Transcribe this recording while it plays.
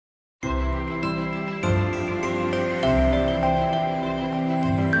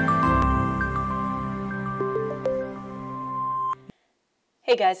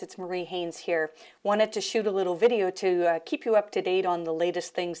Hey guys, it's Marie Haynes here. Wanted to shoot a little video to keep you up to date on the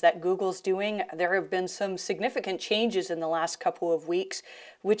latest things that Google's doing. There have been some significant changes in the last couple of weeks,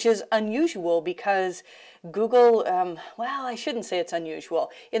 which is unusual because Google, well, I shouldn't say it's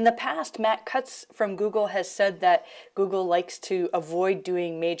unusual. In the past, Matt Cutts from Google has said that Google likes to avoid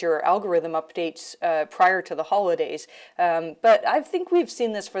doing major algorithm updates prior to the holidays. But I think we've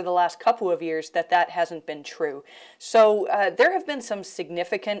seen this for the last couple of years that hasn't been true. So there have been some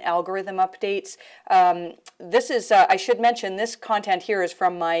significant algorithm updates. This is, I should mention, this content here is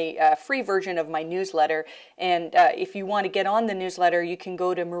from my free version of my newsletter. And if you want to get on the newsletter, you can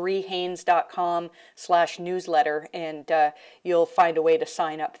go to mariehaynes.com/newsletter and you'll find a way to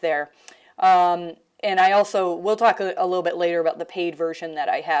sign up there. And I also, we'll talk a little bit later about the paid version that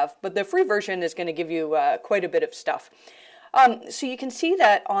I have, but the free version is going to give you quite a bit of stuff. So you can see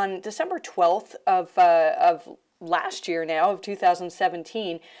that on December 12th of last year now, of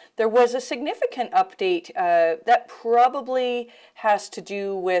 2017, there was a significant update that probably has to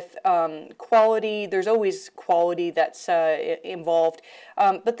do with quality. There's always quality that's involved,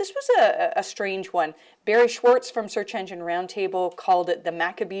 but this was a strange one. Barry Schwartz from Search Engine Roundtable called it the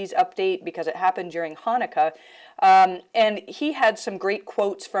Maccabees update because it happened during Hanukkah. And he had some great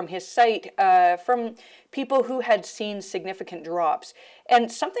quotes from his site from people who had seen significant drops.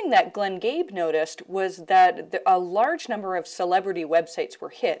 And something that Glenn Gabe noticed was that a large number of celebrity websites were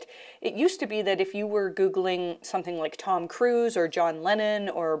hit. It used to be that if you were Googling something like Tom Cruise or John Lennon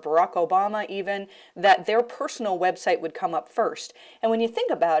or Barack Obama even, that their personal website would come up first. And when you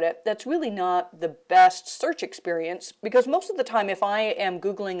think about it, that's really not the best search experience, because most of the time if I am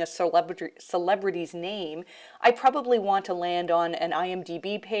Googling a celebrity's name, I probably want to land on an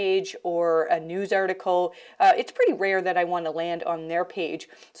IMDb page or a news article. It's pretty rare that I want to land on their page.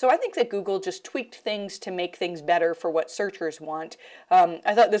 So I think that Google just tweaked things to make things better for what searchers want.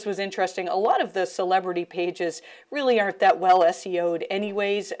 I thought this was interesting. A lot of the celebrity pages really aren't that well SEO'd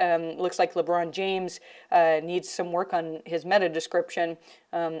anyways. Looks like LeBron James needs some work on his meta description.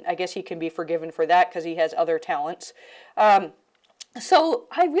 I guess he can be forgiven for that because he has other talents. So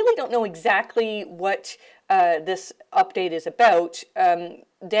I really don't know exactly what this update is about.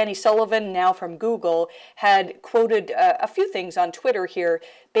 Danny Sullivan, now from Google, had quoted a few things on Twitter here,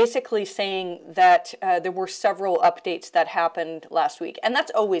 basically saying that there were several updates that happened last week. And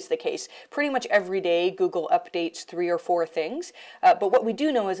that's always the case. Pretty much every day Google updates 3 or 4 things. But what we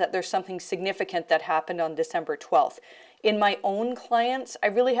do know is that there's something significant that happened on December 12th. In my own clients, I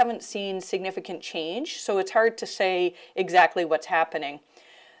really haven't seen significant change, so it's hard to say exactly what's happening.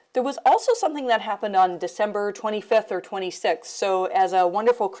 There was also something that happened on December 25th or 26th. So as a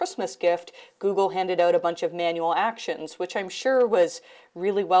wonderful Christmas gift, Google handed out a bunch of manual actions, which I'm sure was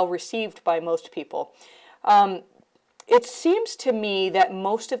really well received by most people. It seems to me that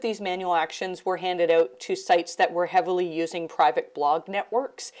most of these manual actions were handed out to sites that were heavily using private blog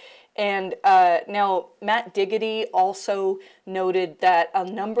networks. And now Matt Diggity also noted that a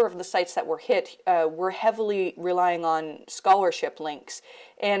number of the sites that were hit were heavily relying on scholarship links.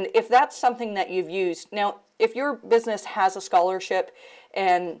 And if that's something that you've used, now if your business has a scholarship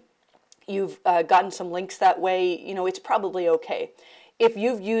and you've gotten some links that way, you know, it's probably okay. If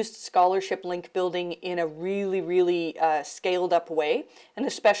you've used scholarship link building in a really scaled up way, and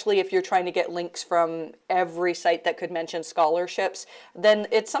especially if you're trying to get links from every site that could mention scholarships, then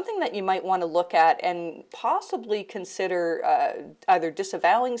it's something that you might want to look at and possibly consider either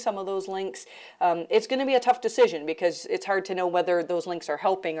disavowing some of those links. It's going to be a tough decision because it's hard to know whether those links are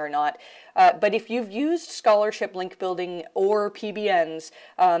helping or not. But if you've used scholarship link building or PBNs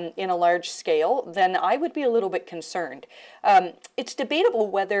in a large scale, then I would be a little bit concerned. It's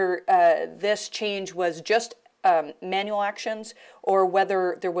debatable whether this change was just manual actions or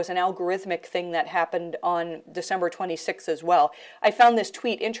whether there was an algorithmic thing that happened on December 26th as well. I found this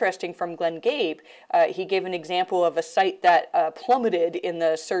tweet interesting from Glenn Gabe. He gave an example of a site that plummeted in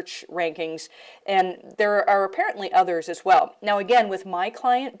the search rankings, and there are apparently others as well. Now again, with my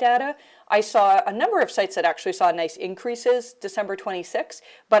client data, I saw a number of sites that actually saw nice increases December 26th,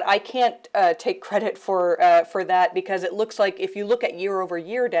 but I can't take credit for that because it looks like if you look at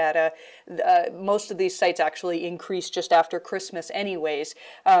year-over-year data, most of these sites actually increased just after Christmas anyways.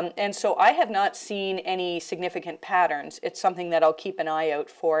 And so I have not seen any significant patterns. It's something that I'll keep an eye out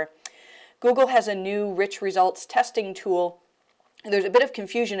for. Google has a new rich results testing tool. There's a bit of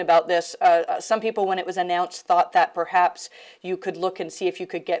confusion about this. Some people, when it was announced, thought that perhaps you could look and see if you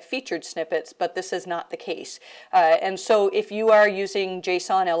could get featured snippets, but this is not the case. And so if you are using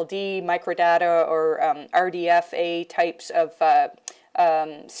JSON LD, microdata, or RDFA types of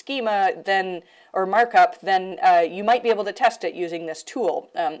schema, then or markup, then you might be able to test it using this tool.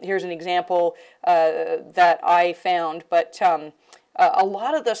 Here's an example that I found, but a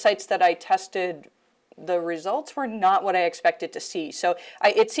lot of the sites that I tested, the results were not what I expected to see. So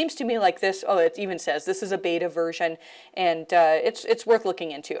it seems to me like this, oh, it even says this is a beta version, and it's worth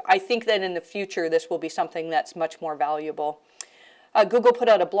looking into. I think that in the future this will be something that's much more valuable. Google put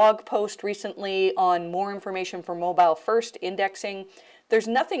out a blog post recently on more information for mobile first indexing. There's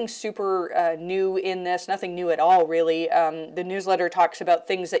nothing super new in this, nothing new at all, really. The newsletter talks about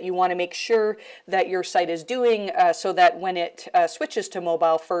things that you want to make sure that your site is doing so that when it switches to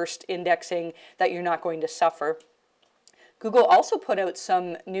mobile first indexing, that you're not going to suffer. Google also put out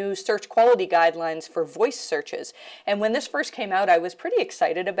some new search quality guidelines for voice searches. And when this first came out, I was pretty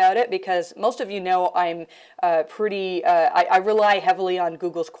excited about it because most of you know I'm I rely heavily on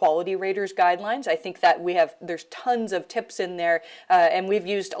Google's Quality Raters guidelines. I think that there's tons of tips in there, and we've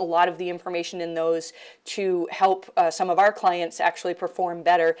used a lot of the information in those to help some of our clients actually perform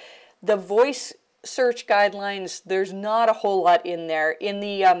better. The voice search guidelines, there's not a whole lot in there. In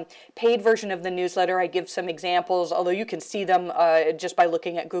the paid version of the newsletter, I give some examples, although you can see them just by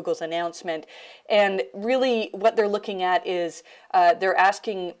looking at Google's announcement. And really what they're looking at is they're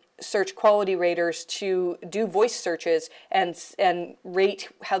asking search quality raters to do voice searches and rate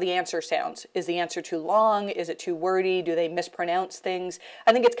how the answer sounds. Is the answer too long? Is it too wordy? Do they mispronounce things?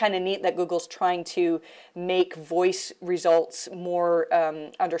 I think it's kind of neat that Google's trying to make voice results more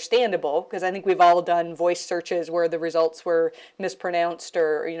understandable, because I think we've all done voice searches where the results were mispronounced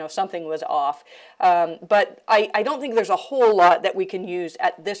or something was off. But I don't think there's a whole lot that we can use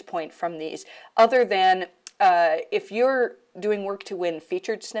at this point from these, other than if you're doing work to win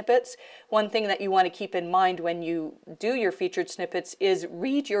featured snippets, one thing that you want to keep in mind when you do your featured snippets is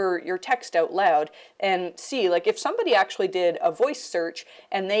read your text out loud and see, like, if somebody actually did a voice search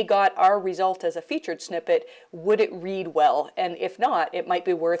and they got our result as a featured snippet, would it read well? And if not, it might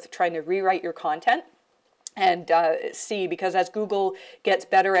be worth trying to rewrite your content and see, because as Google gets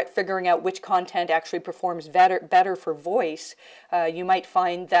better at figuring out which content actually performs better for voice, you might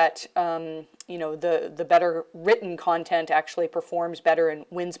find that the better written content actually performs better and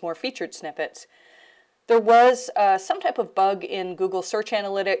wins more featured snippets. There was some type of bug in Google Search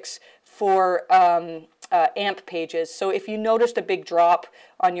Analytics for AMP pages. So if you noticed a big drop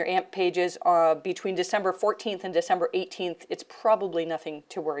on your AMP pages between December 14th and December 18th, it's probably nothing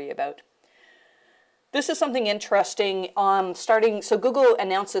to worry about. This is something interesting. So Google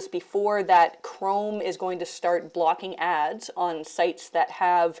announced this before, that Chrome is going to start blocking ads on sites that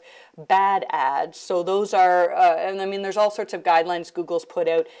have bad ads. So those are, and I mean, there's all sorts of guidelines Google's put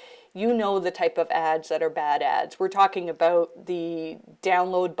out. You know the type of ads that are bad ads. We're talking about the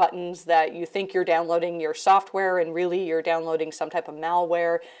download buttons that you think you're downloading your software and really you're downloading some type of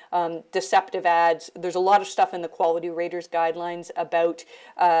malware, deceptive ads. There's a lot of stuff in the Quality Raters guidelines about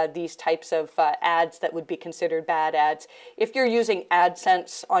these types of ads that would be considered bad ads. If you're using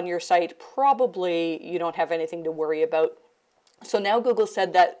AdSense on your site, probably you don't have anything to worry about. So now Google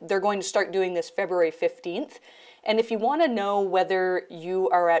said that they're going to start doing this February 15th. And if you want to know whether you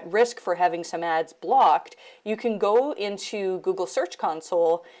are at risk for having some ads blocked, you can go into Google Search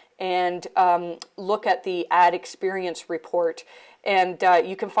Console and look at the ad experience report. And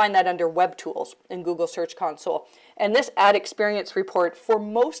you can find that under Web Tools in Google Search Console. And this ad experience report, for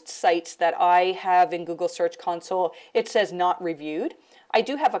most sites that I have in Google Search Console, it says not reviewed. I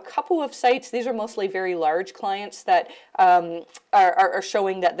do have a couple of sites, these are mostly very large clients, that are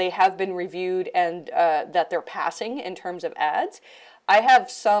showing that they have been reviewed and that they're passing in terms of ads. I have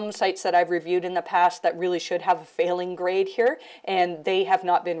some sites that I've reviewed in the past that really should have a failing grade here, and they have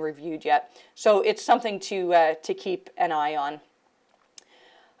not been reviewed yet. So it's something to keep an eye on.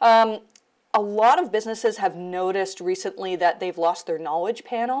 A lot of businesses have noticed recently that they've lost their knowledge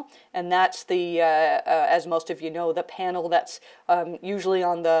panel, and that's the, as most of you know, the panel that's usually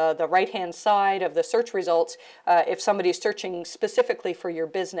on the right-hand side of the search results if somebody's searching specifically for your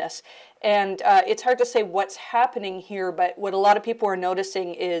business. And it's hard to say what's happening here, but what a lot of people are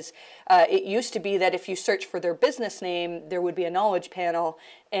noticing is it used to be that if you search for their business name, there would be a knowledge panel,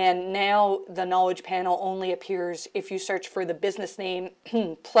 and now the knowledge panel only appears if you search for the business name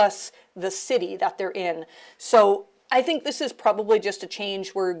plus the city that they're in. So I think this is probably just a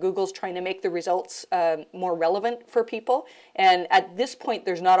change where Google's trying to make the results more relevant for people. And at this point,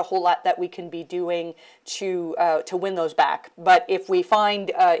 there's not a whole lot that we can be doing to win those back. But if we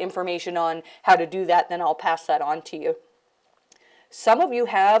find information on how to do that, then I'll pass that on to you. Some of you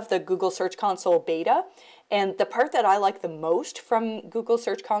have the Google Search Console beta. And the part that I like the most from Google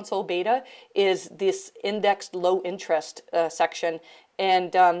Search Console beta is this indexed low interest section.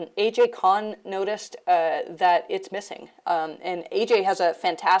 And AJ Kahn noticed that it's missing. And AJ has a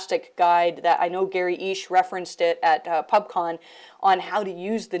fantastic guide that I know Gary Ish referenced it at PubCon on how to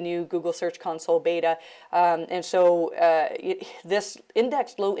use the new Google Search Console beta. And so this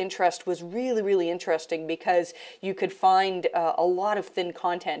indexed low interest was really, really interesting because you could find a lot of thin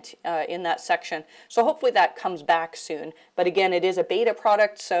content in that section. So hopefully that comes back soon. But again, it is a beta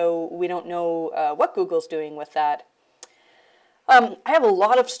product, so we don't know what Google's doing with that. I have a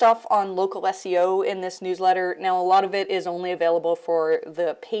lot of stuff on local SEO in this newsletter. Now, a lot of it is only available for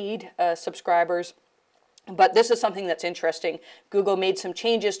the paid subscribers. But this is something that's interesting. Google made some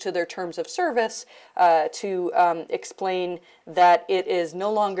changes to their terms of service to explain that it is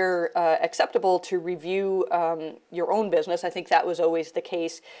no longer acceptable to review your own business. I think that was always the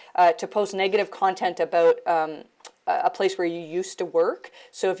case, to post negative content about a place where you used to work.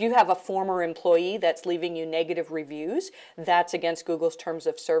 So if you have a former employee that's leaving you negative reviews, that's against Google's terms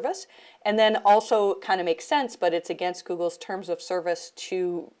of service. And then also kind of makes sense, but it's against Google's terms of service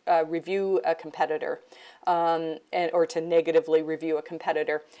to review a competitor. Or to negatively review a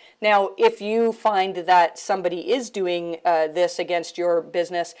competitor. Now, if you find that somebody is doing this against your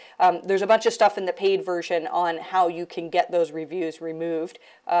business, there's a bunch of stuff in the paid version on how you can get those reviews removed.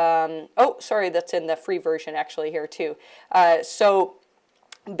 Oh, sorry, that's in the free version actually here too. So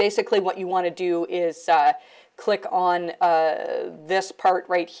basically what you want to do is click on this part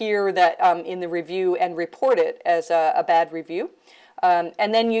right here that in the review and report it as a bad review.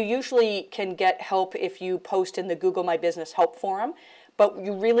 And then you usually can get help if you post in the Google My Business Help Forum, but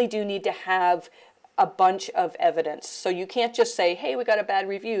you really do need to have a bunch of evidence. So you can't just say, hey, we got a bad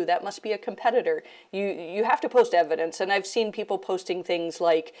review, that must be a competitor. You have to post evidence. And I've seen people posting things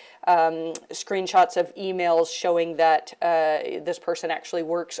like screenshots of emails showing that this person actually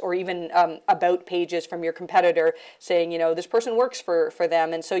works, or even about pages from your competitor saying, you know, this person works for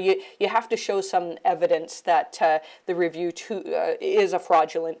them. And so you have to show some evidence that the review is a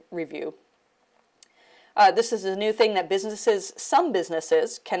fraudulent review. This is a new thing that some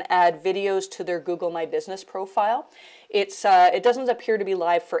businesses can add videos to their Google My Business profile. It doesn't appear to be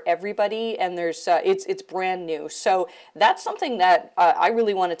live for everybody, and it's brand new. So that's something that I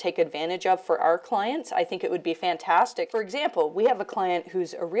really want to take advantage of for our clients. I think it would be fantastic. For example, we have a client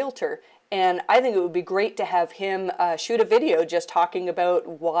who's a realtor, and I think it would be great to have him shoot a video just talking about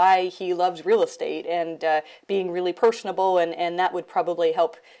why he loves real estate and being really personable, and that would probably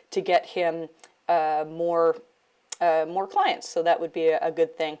help to get him more clients, so that would be a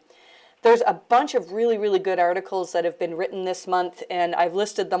good thing. There's a bunch of really, really good articles that have been written this month, and I've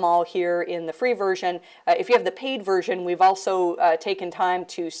listed them all here in the free version. If you have the paid version, we've also taken time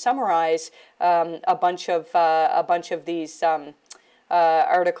to summarize a bunch of these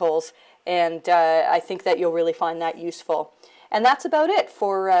articles, and I think that you'll really find that useful. And that's about it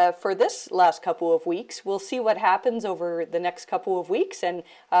for this last couple of weeks. We'll see what happens over the next couple of weeks. And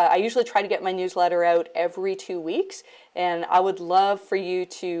I usually try to get my newsletter out every 2 weeks. And I would love for you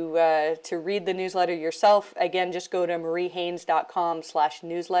to read the newsletter yourself. Again, just go to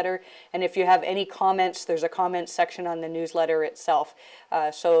mariehaynes.com/newsletter. And if you have any comments, there's a comment section on the newsletter itself.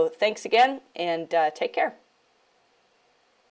 So thanks again, and take care.